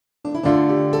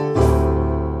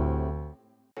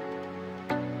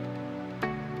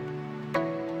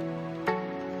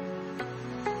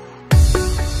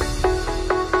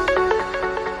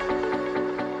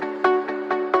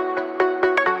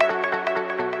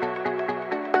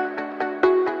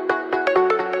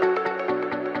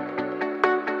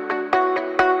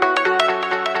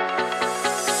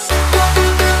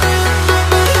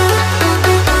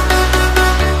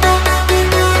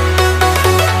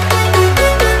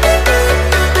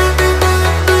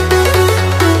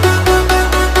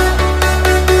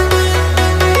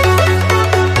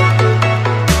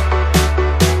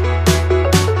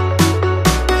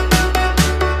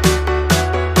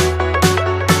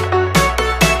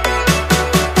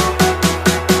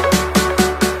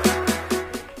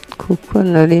kuko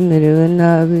nari merewe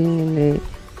nabi nyine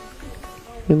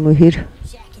imuhira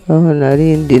aho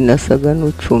narindi nasaga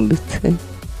n'ucumbitse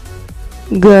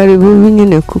bwari bubi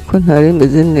nyine kuko ntari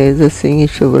meze neza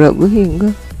sinkishobora guhinga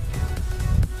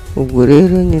ubwo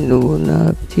rero nyine ubu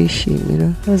nabyishimira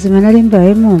ubuzima nari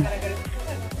mbayemo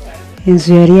inzu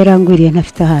yari yarangwiriye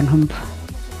ntafite ahantu mba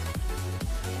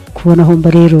kubona aho mba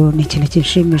rero ni ikintu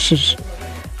kinshimishije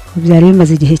byari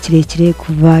bimaze igihe kirekire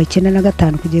kuva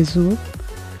 1995 kugeza ubu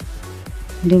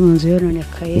ndi mu nzu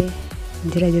yononekaye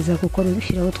ndirageza gukora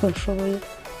ubishyiraho twashoboye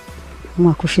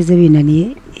umwaka ushize binaniye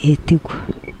ihetegwa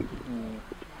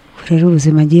rero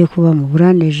ubuzima ngiye kuba mu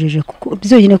buranejeje kuko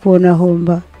byonyine kubona aho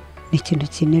mba ni ikintu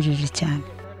kinejeje cyane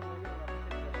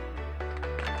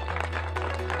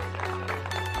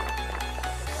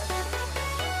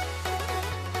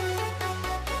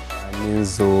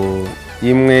inzu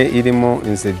imwe irimo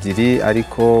inzu ebyiri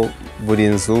ariko buri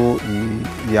nzu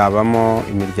yabamo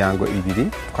imiryango ibiri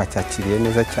twacyakiriye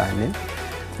neza cyane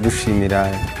dushimira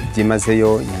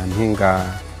byimazeyo Nyampinga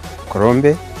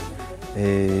Colombe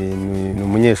ni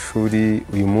umunyeshuri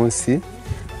uyu munsi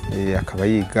akaba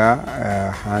yiga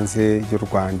hanze y'u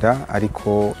Rwanda ariko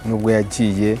nubwo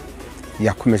yagiye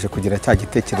yakomeje kugira cya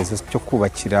gitekerezo cyo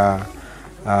kubakira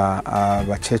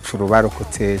abacecuru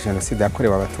barokotse jenoside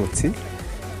yakorewe abatutsi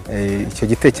icyo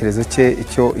gitekerezo cye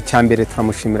icya mbere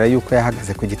turamushimira yuko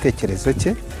yahagaze ku gitekerezo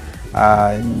cye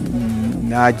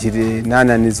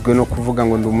nananizwe no kuvuga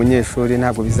ngo ndi umunyeshuri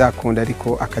ntabwo bizakunda ariko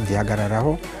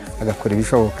akagihagararaho agakora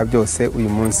ibishoboka byose uyu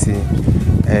munsi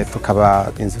tukaba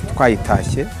inzu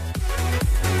twayitashye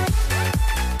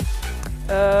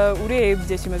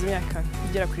urebye kimaze imyaka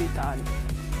igera kuri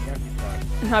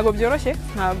 5 ntago byoroshye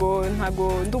ntago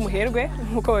ndi umuherwe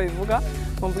nkuko babivuga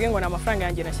mvuge ngo n'amafaranga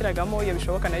yanjye nashyiragamo iyo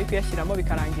bishoboka nari kuyashyiramo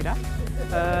bikarangira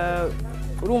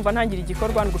urumva ntangira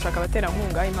igikorwa no gushaka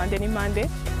abaterankunga impande n'impande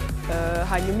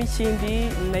hanyuma ikindi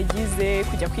nagize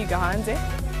kujya kwiga hanze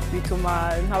bituma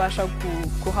ntabasha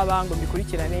kuhaba ngo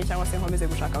bikurikirane cyangwa se nkomeze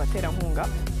gushaka abaterankunga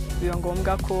biba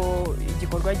ngombwa ko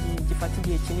igikorwa gifata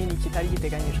igihe kinini kitari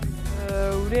giteganyijwe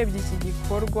urebye iki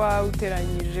gikorwa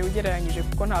ugereranyije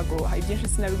kuko ntago ibyinshi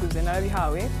sinabiguze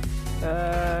narabihawe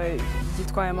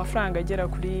gitwaye amafaranga agera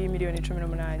kuri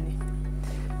 $18,000,000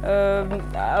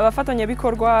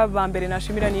 abafatanyabikorwa ba mbere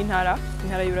nashimira ni intara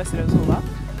y'Iburasirazuba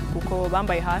kuko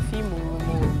bambaye hafi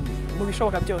mu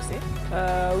bishoboka byose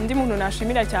undi muntu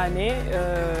nashimira cyane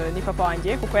ni papa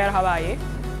wanjye kuko yarahabaye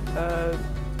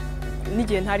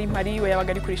n'igihe ntari mpari we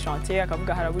yabaga ari kuri chantier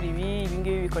akavuga harabura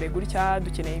ibingibi bikore gutya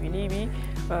dukeneye ibi n'ibi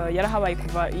yarahabaye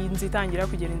kuva inzu itangira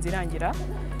kugera inzu irangira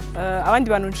abandi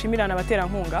bantu nshimira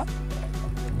n'abaterankunga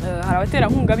hari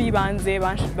abaterankunga bibanze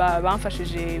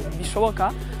bamfashije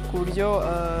bishoboka ku buryo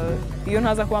iyo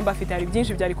ntaza kuba mbafite hari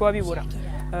byinshi byari kuba bibura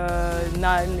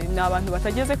ni abantu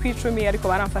batageze ku 10 ariko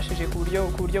baramfashije ku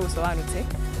buryo busobanutse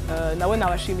nabo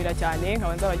nabashimira cyane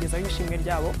nkaba nzabagezaho ishimwe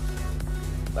ryabo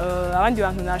abandi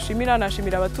bantu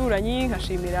nashimira abaturanyi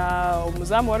nkashimira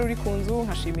umuzamu wari uri ku nzu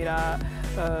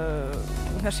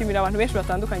nkashimira abantu benshi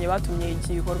batandukanye batumye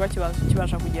iki gikorwa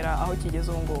kibasha kugera aho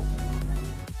kigeze ubu ngubu